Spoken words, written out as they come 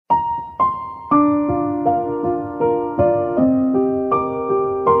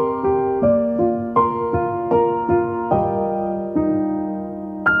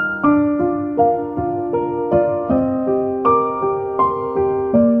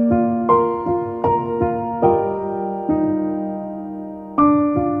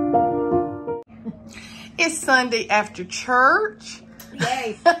Sunday after church.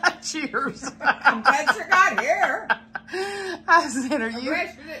 Yay. Cheers. I'm glad you got here. I said, are you... I'm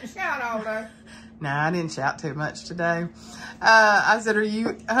glad you didn't shout all day. No, I didn't shout too much today. I said, are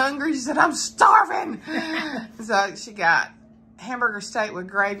you hungry? She said, I'm starving. So she got hamburger steak with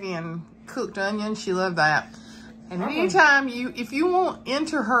gravy and cooked onions. She loved that. And anytime if you won't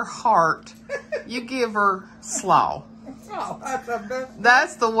enter her heart, you give her slaw. Oh, that's the best.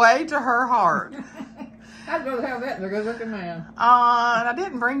 That's the way to her heart. I'd rather have that than a good-looking man. And I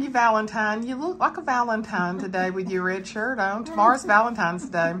didn't bring you Valentine. You look like a Valentine today with your red shirt on. Tomorrow's Valentine's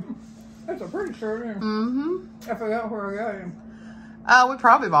Day. That's a pretty shirt, isn't it? Mm-hmm. I forgot where I got him. We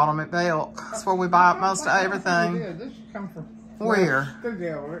probably bought them at Belk. That's where we buy most of everything. This come from Where?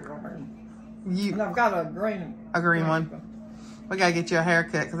 And I've got a green one. We gotta get you a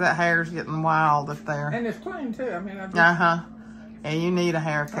haircut because that hair's getting wild up there. And it's clean too. I mean, And you need a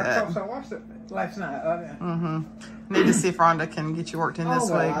haircut. I watched it last night. Need to see if Rhonda can get you worked in this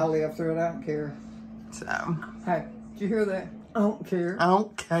week. I'll live through it. I don't care. So. Hey, did you hear that? I don't care. I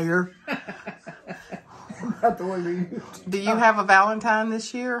don't care. Not the way we used to. Do you have a Valentine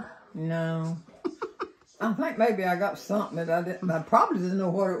this year? No. I think maybe I got something that I didn't. I probably didn't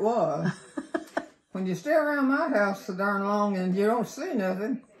know what it was. When you stay around my house so darn long and you don't see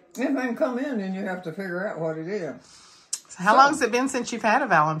nothing, anything come in and you have to figure out what it is. So how long has it been since you've had a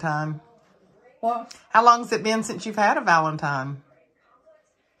Valentine? What? How long has it been since you've had a Valentine?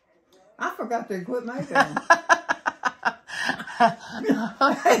 I forgot they quit making them.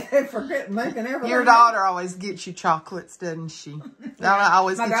 They forget making everything. Your daughter always gets you chocolates, doesn't she?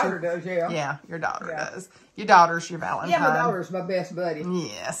 My daughter does, yeah. Yeah, your daughter does. Your daughter's your Valentine. Yeah, my daughter's my best buddy.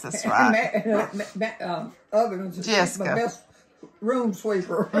 Yes, that's right. Other than Jessica. My best room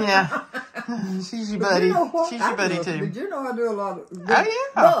sweeper. Yeah. She's your buddy. She's your buddy too. Did you know I do a lot of... Oh, yeah.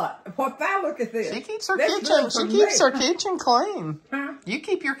 But, what I look at this... She keeps her kitchen clean. Huh? You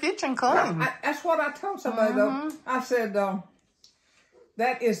keep your kitchen clean. That's what I told somebody, though. I said,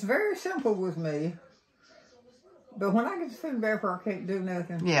 that is very simple with me. But when I get to food and beverage where I can't do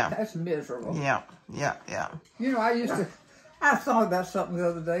nothing, that's miserable. Yeah. You know, I thought about something the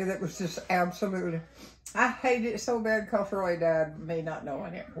other day that was just absolutely... I hated it so bad because Roy died, me not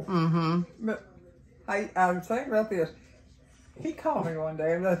knowing it. But I was thinking about this. He called me one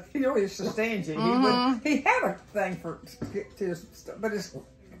day, and he always used to stand you. He had a thing for his stuff, but his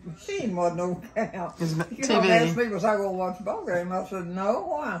machine wasn't no count. His TV. Asked me, was I going to watch the ball game? I said, no,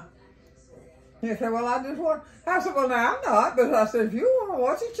 why? He said, well, I just want... I said, well, no, I'm not. But I said, if you want to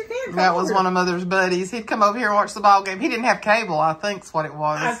watch it, you can. That was one of Mother's buddies. He'd come over here and watch the ball game. He didn't have cable, I think's what it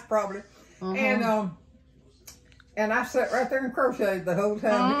was. That's probably. And I sat right there and crocheted the whole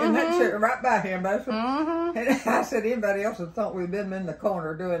time in that chair right by him. And I said, anybody else would thought we'd been in the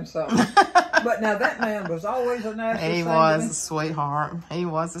corner doing something. But now that man was always a nice He was a sweetheart. He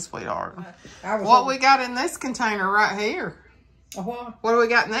was a sweetheart. What we got in this container right here? What? What do we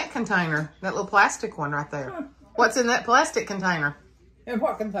got in that container? That little plastic one right there. What's in that plastic container? In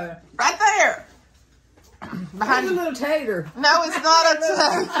what container? Right there. Behind a little tater. No, it's not a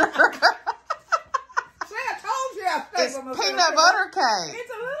tater. It's peanut butter cake.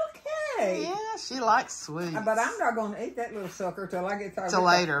 It's a little cake. Yeah, she likes sweets. But I'm not going to eat that little sucker till I get tired. Till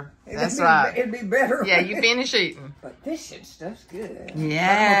later. That's right. It'd be better. Yeah, you finish eating. But this shit stuff's good.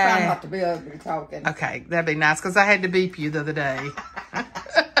 Yeah. I'm trying not to be ugly talking. Okay, that'd be nice because I had to beep you the other day.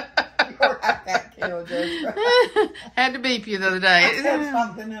 Had to beep you the other day. I said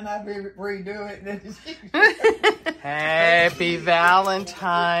something and I'd redo it. Happy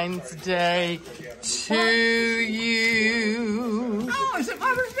Valentine's Day to you. Oh, is it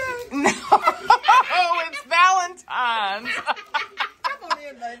Mother's Day? No, it's Valentine's. Come on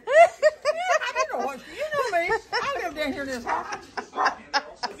in, baby. Yeah, I don't know what you know me. I live down here in this house.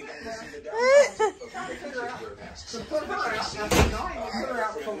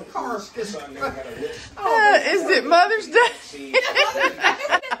 Is it Mother's Day?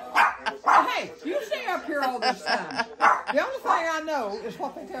 Hey, you stay up here all this time. The only thing I know is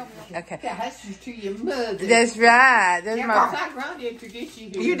what they tell me. Okay. Yeah, that's just to your mother. That's right. That's I ground introduced you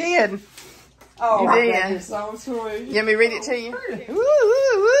to You did. Oh, you did. that is so sweet. You want me to read it to you? Woo,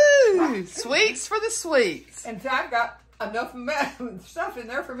 woo, woo. Sweets for the sweets. And I've got enough stuff in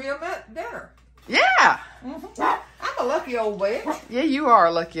there for me at dinner. Yeah. I'm a lucky old witch. Yeah, you are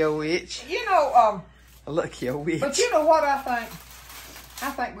a lucky old witch. You know, a lucky old witch. But you know what I think? I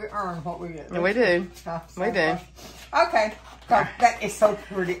think we earn what we get. We do. We do. Okay. So that is so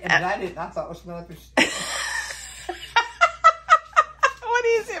pretty. And I thought it was Mother's Day. What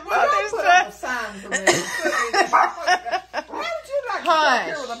is it, Mother's Day? Sign for me. How would you like to start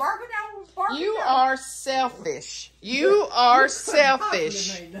here with a bargain? You are selfish. You are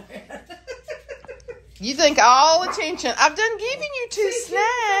selfish. You think all attention. I've done giving you 2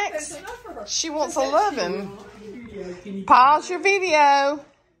 snacks. She wants 11. Pause your video.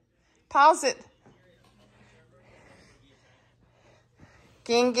 Pause it.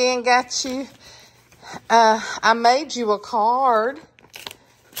 Gang got you. I made you a card.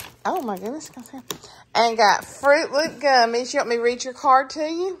 Oh my goodness. And got Fruit Loop gummies. You want me to read your card to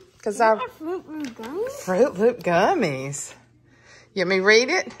you? Because I Fruit Loop gummies. Fruit Loop gummies. You want me to read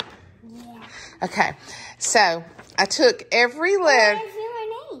it? Yeah. Okay. So I took every letter. What is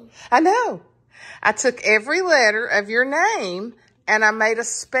your name? I know. I took every letter of your name and I made a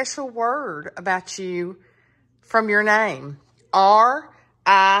special word about you from your name. R-I-G-G-S.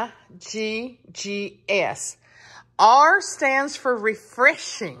 R stands for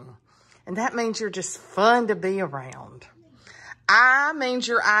refreshing. And that means you're just fun to be around. I means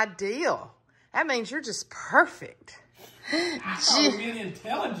you're ideal. That means you're just perfect. I thought he was really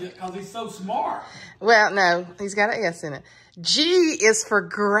intelligent because he's so smart. Well, no, he's got an S in it. G is for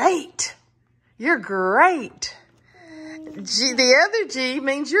great. You're great. G, the other G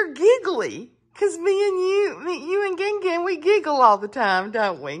means you're giggly. Because me and Gang, we giggle all the time,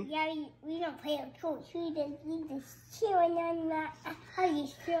 don't we? Yeah, we don't play with toys. We just chilling on that. I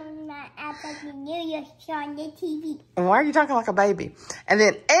just chilling that app like you're just on the TV. And why are you talking like a baby? And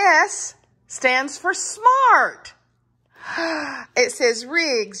then S stands for smart. It says,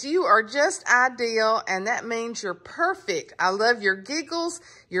 Riggs, you are just ideal, and that means you're perfect. I love your giggles,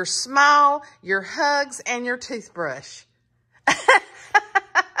 your smile, your hugs, and your toothbrush. And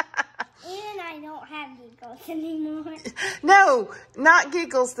I don't have giggles anymore. No, not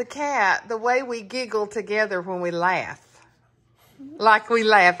Giggles the cat, the way we giggle together when we laugh. Like we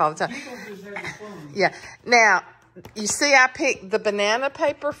laugh all the time. Yeah. Now, you see I picked the banana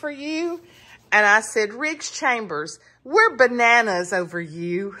paper for you, and I said, Riggs Chambers, we're bananas over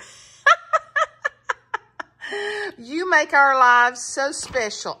you. You make our lives so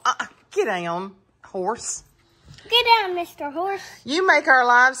special. Get down, horse. Get down, Mr. Horse. You make our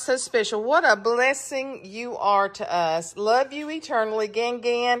lives so special. What a blessing you are to us. Love you eternally,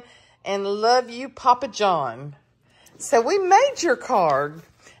 Gan, and love you, Papa John. So we made your card,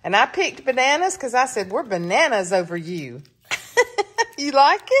 and I picked bananas because I said, we're bananas over you. You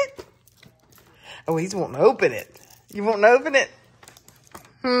like it? Oh, he's wanting to open it. You want to open it?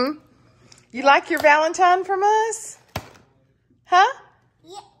 You like your Valentine from us? Huh?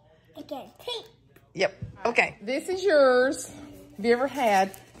 Yeah. Again, tape. Yep. Okay. This is yours. Have you ever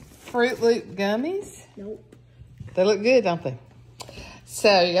had Fruit Loop gummies? Nope. They look good, don't they?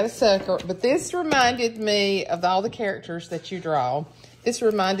 So you got a sucker. But this reminded me of all the characters that you draw. This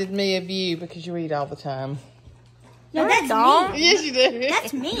reminded me of you because you eat all the time. No, that's me. Yes, you do.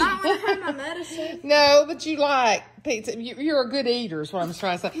 That's me. I want to have my medicine. No, but you like pizza. You're a good eater is what I'm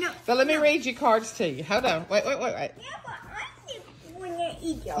trying to say. No, but let me read your cards to you. Hold on. Wait. Yeah, but I think when you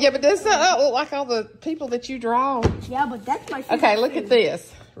eat them. Yeah, but does that not look like all the people that you draw? Yeah, but that's my favorite. Okay, look at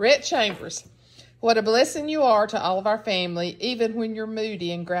this. Rhett Chambers. What a blessing you are to all of our family, even when you're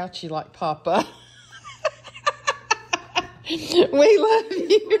moody and grouchy like Papa. We love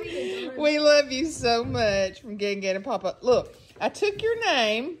you. We love you so much from Gang and Papa. Look, I took your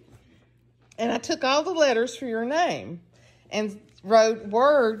name and I took all the letters for your name and wrote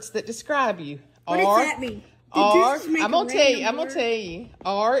words that describe you. What does that mean? R, I'm gonna tell you.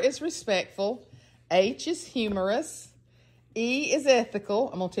 R is respectful. H is humorous. E is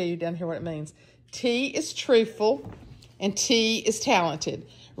ethical. I'm gonna tell you down here what it means. T is truthful, and T is talented.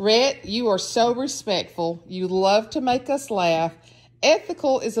 Rhett, you are so respectful. You love to make us laugh.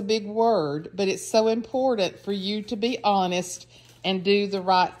 Ethical is a big word, but it's so important for you to be honest and do the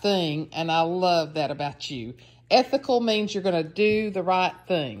right thing, and I love that about you. Ethical means you're going to do the right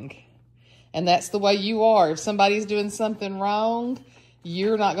thing, and that's the way you are. If somebody's doing something wrong,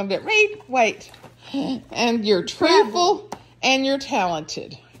 you're not going to do it. Wait. And you're truthful, and you're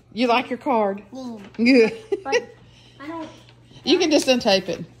talented. You like your card? Good. I don't. You can just untape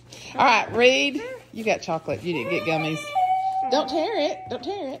it. All right, Reed, you got chocolate. You didn't get gummies. Don't tear it. Don't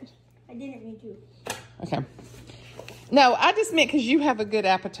tear it. I didn't mean to. Okay. No, I just meant because you have a good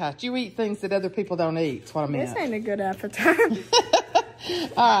appetite. You eat things that other people don't eat. That's what I meant. This ain't a good appetite.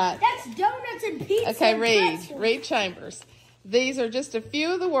 All right. That's donuts and pizza. Okay, and Reed. pretzels. Reed Chambers. These are just a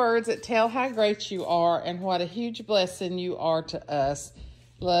few of the words that tell how great you are and what a huge blessing you are to us.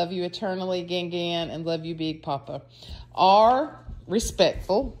 Love you eternally, Gan, and love you, Big Papa. R,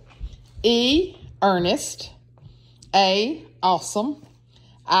 respectful. E, earnest. A, awesome.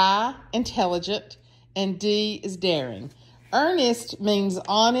 I, intelligent. And D is daring. Ernest means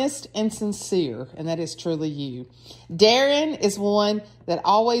honest and sincere, and that is truly you. Darren is the one that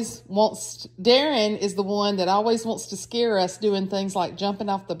always wants to scare us doing things like jumping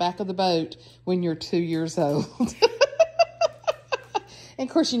off the back of the boat when you're 2 years old. And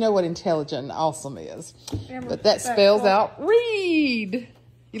of course, you know what intelligent and awesome is. But that spells out read.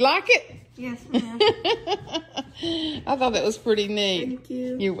 You like it? Yes, ma'am. I thought that was pretty neat. Thank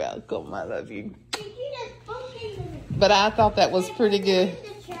you. You're welcome. I love you. But I thought that was pretty good.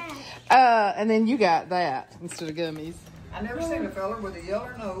 And then you got that instead of gummies. I never seen a fella with a yellow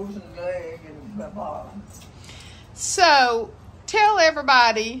nose and a leg and the bottom. So, tell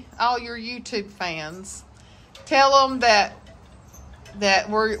everybody, all your YouTube fans, tell them that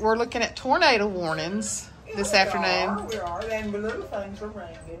we're looking at tornado warnings this afternoon. We are, and the little things are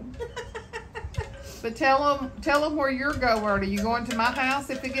ringing. But tell them where you're going. Are you going to my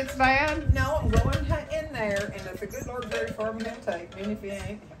house if it gets bad? No, I'm going in there, and if the good Lord's ready for me, he'll take me. And if he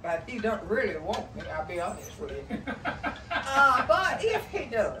ain't, but he don't really want me, I'll be honest with you. But if he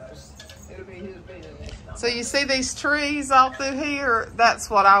does, it'll be his business. So you see these trees all through here? That's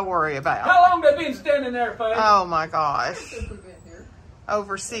what I worry about. How long they been standing there, Faith? Oh my gosh.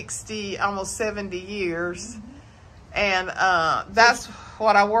 Over 60, almost 70 years. And that's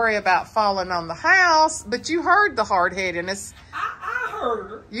what I worry about falling on the house. But you heard the hard-headedness. I heard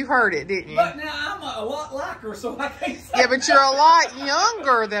her. You heard it, didn't you? But now I'm a lot like her, so I can't say. Yeah, but you're a lot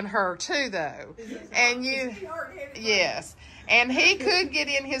younger than her too, though. And you, yes. And he could get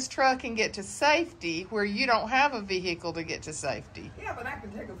in his truck and get to safety where you don't have a vehicle to get to safety. Yeah, but I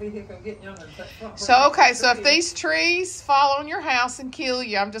can take a vehicle and get you on the front. So, okay, so if these trees fall on your house and kill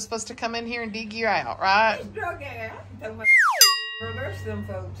you, I'm just supposed to come in here and dig you out, right? He's drug out. Reverse them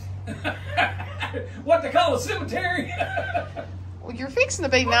folks. What they call a cemetery? Well, you're fixing to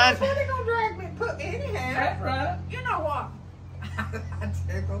be Well, nine. that's where they gonna drag me and put me anyhow. That's right. You know what? I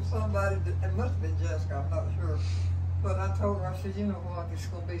tickled somebody. It must have been Jessica. I'm not sure. But I told her, I said, you know what? It's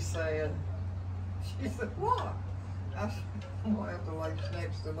gonna be sad. She said, what? I said, I'm gonna have to lay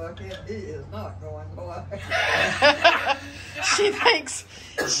next to look in. He is not going to like it. She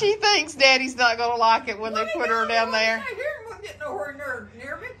thinks Daddy's not gonna like it when they put her down there. I hear him won't get nowhere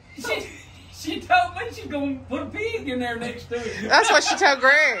near me. She told me she's gonna put a pig in there next to you. That's what she told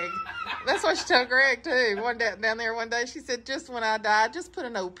Greg. That's what she told Greg too. One day down there one day, she said, just when I die, just put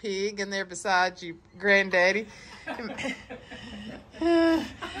an old pig in there beside you, Granddaddy.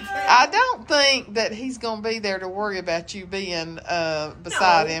 I don't think that he's gonna be there to worry about you being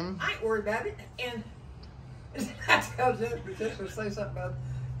beside him. I ain't worried about it. And I tell Jessica, Jessica say something about,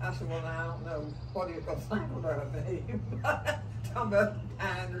 I said, well, I don't know what are you gonna think about me. Talking about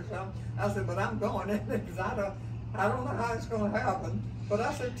dying or something. I said, but I'm going in there because I don't know how it's gonna happen. But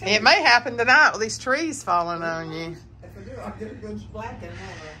I said, it may happen tonight with these trees falling on you. If I do, I'll get a good splacking on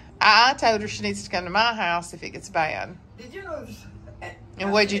her. I told her she needs to come to my house if it gets bad. Did you know this?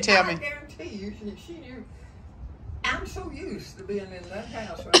 And what'd you tell me? I guarantee you, she knew. I'm so used to being in that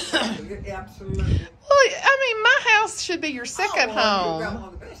house right now. Absolutely. Well, I mean, my house should be your second home. You've got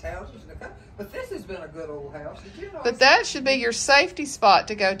one of the best houses in the country. But this has been a good old house. Did you know? But that should be your safety spot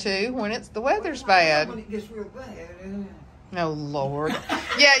to go to when the weather's bad. When it gets real bad. Oh, Lord.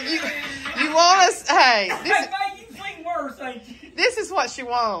 Yeah, you want us, hey. Hey, you seen worse, ain't you? This is what she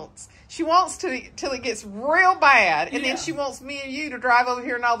wants. She wants till it gets real bad, and then she wants me and you to drive over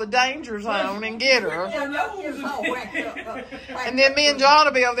here in all the danger zone and get her. And then me and John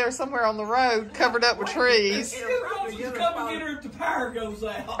will be over there somewhere on the road, covered up with trees. Come and get her if the power goes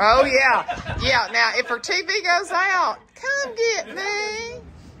out. Oh, yeah. Yeah, now, if her TV goes out, come get me.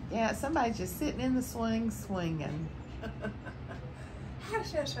 Yeah, somebody's just sitting in the swing swinging. She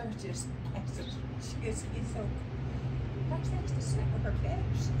gets so. That's the snap of her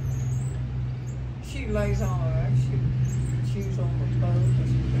caps. She lays on her. She chews on the toes.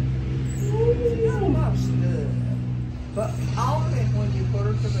 She got a lot of stuff. But only when you put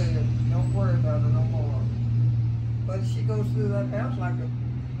her to bed. Don't worry about her no more. But she goes through that house like a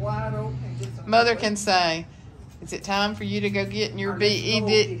wide open. Mother can say, is it time for you to go get in your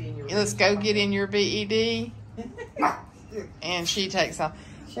BED? Let's go get in your BED. And she takes off.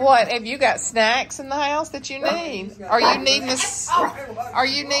 What, have you got snacks in the house that you need? Are you needing a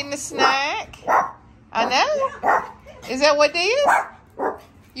snack? I know. Is that what it is?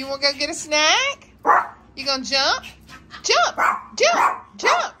 You want to go get a snack? You gonna jump? Jump! Jump!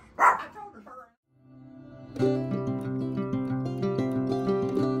 Jump!